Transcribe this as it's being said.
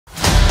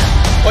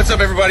What's up,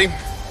 everybody?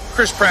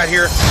 Chris Pratt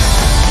here.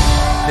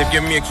 They've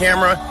given me a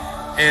camera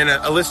and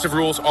a list of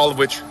rules, all of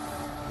which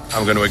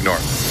I'm going to ignore.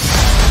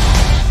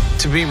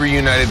 To be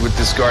reunited with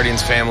this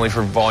Guardians family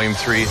for Volume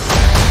 3,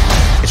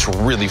 it's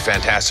really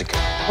fantastic.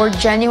 We're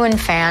genuine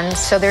fans,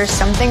 so there's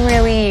something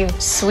really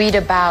sweet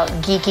about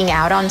geeking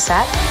out on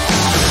set.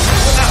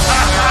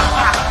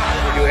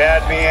 You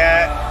had me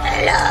at?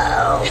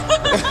 Hello.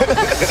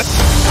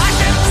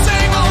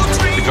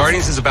 The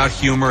Guardians is about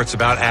humor, it's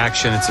about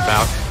action, it's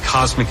about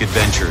cosmic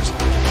adventures.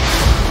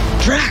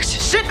 Drax,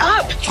 sit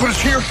up! That's what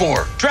it's here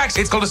for. Drax,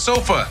 it's called a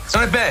sofa. It's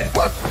not a bed.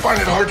 Well, I find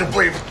it hard to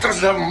believe it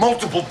doesn't have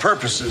multiple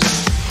purposes.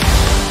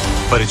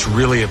 But it's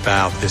really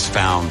about this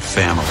found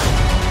family.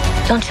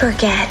 Don't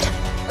forget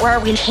where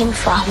we came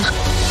from.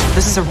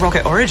 This is a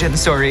Rocket origin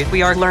story.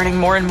 We are learning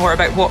more and more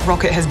about what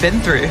Rocket has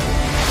been through.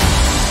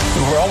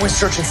 We were always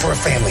searching for a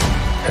family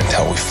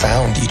until we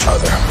found each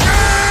other.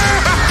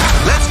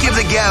 Let's give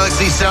the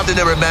galaxy something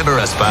to remember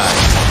us by.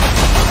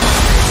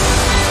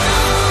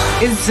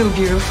 It's so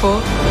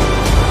beautiful.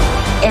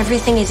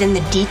 Everything is in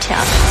the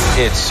details.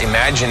 It's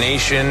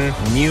imagination,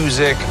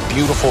 music,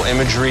 beautiful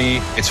imagery.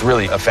 It's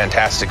really a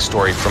fantastic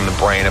story from the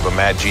brain of a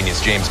mad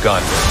genius, James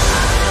Gunn.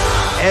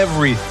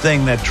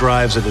 Everything that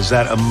drives it is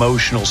that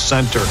emotional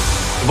center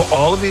of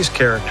all of these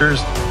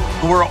characters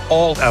who are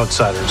all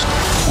outsiders.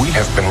 We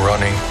have been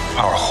running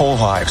our whole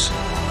lives.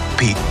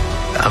 Pete,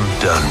 I'm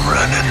done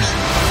running.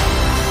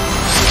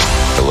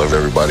 I love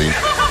everybody,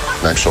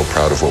 and I'm so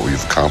proud of what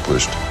we've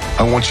accomplished.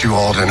 I want you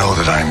all to know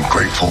that I'm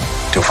grateful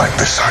to fight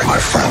beside my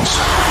friends.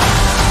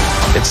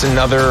 It's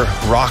another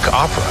rock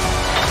opera.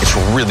 It's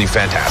really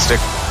fantastic,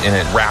 and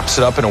it wraps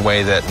it up in a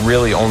way that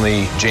really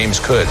only James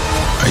could.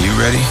 Are you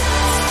ready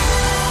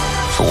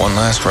for one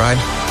last ride?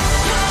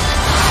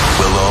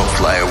 We'll all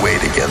fly away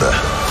together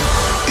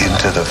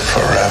Into the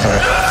forever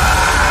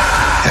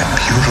and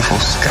beautiful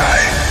sky.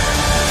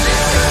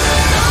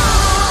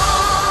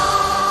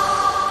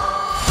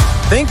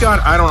 Thank God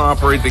I don't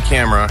operate the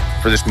camera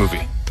for this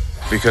movie,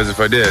 because if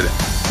I did,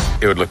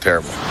 it would look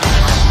terrible.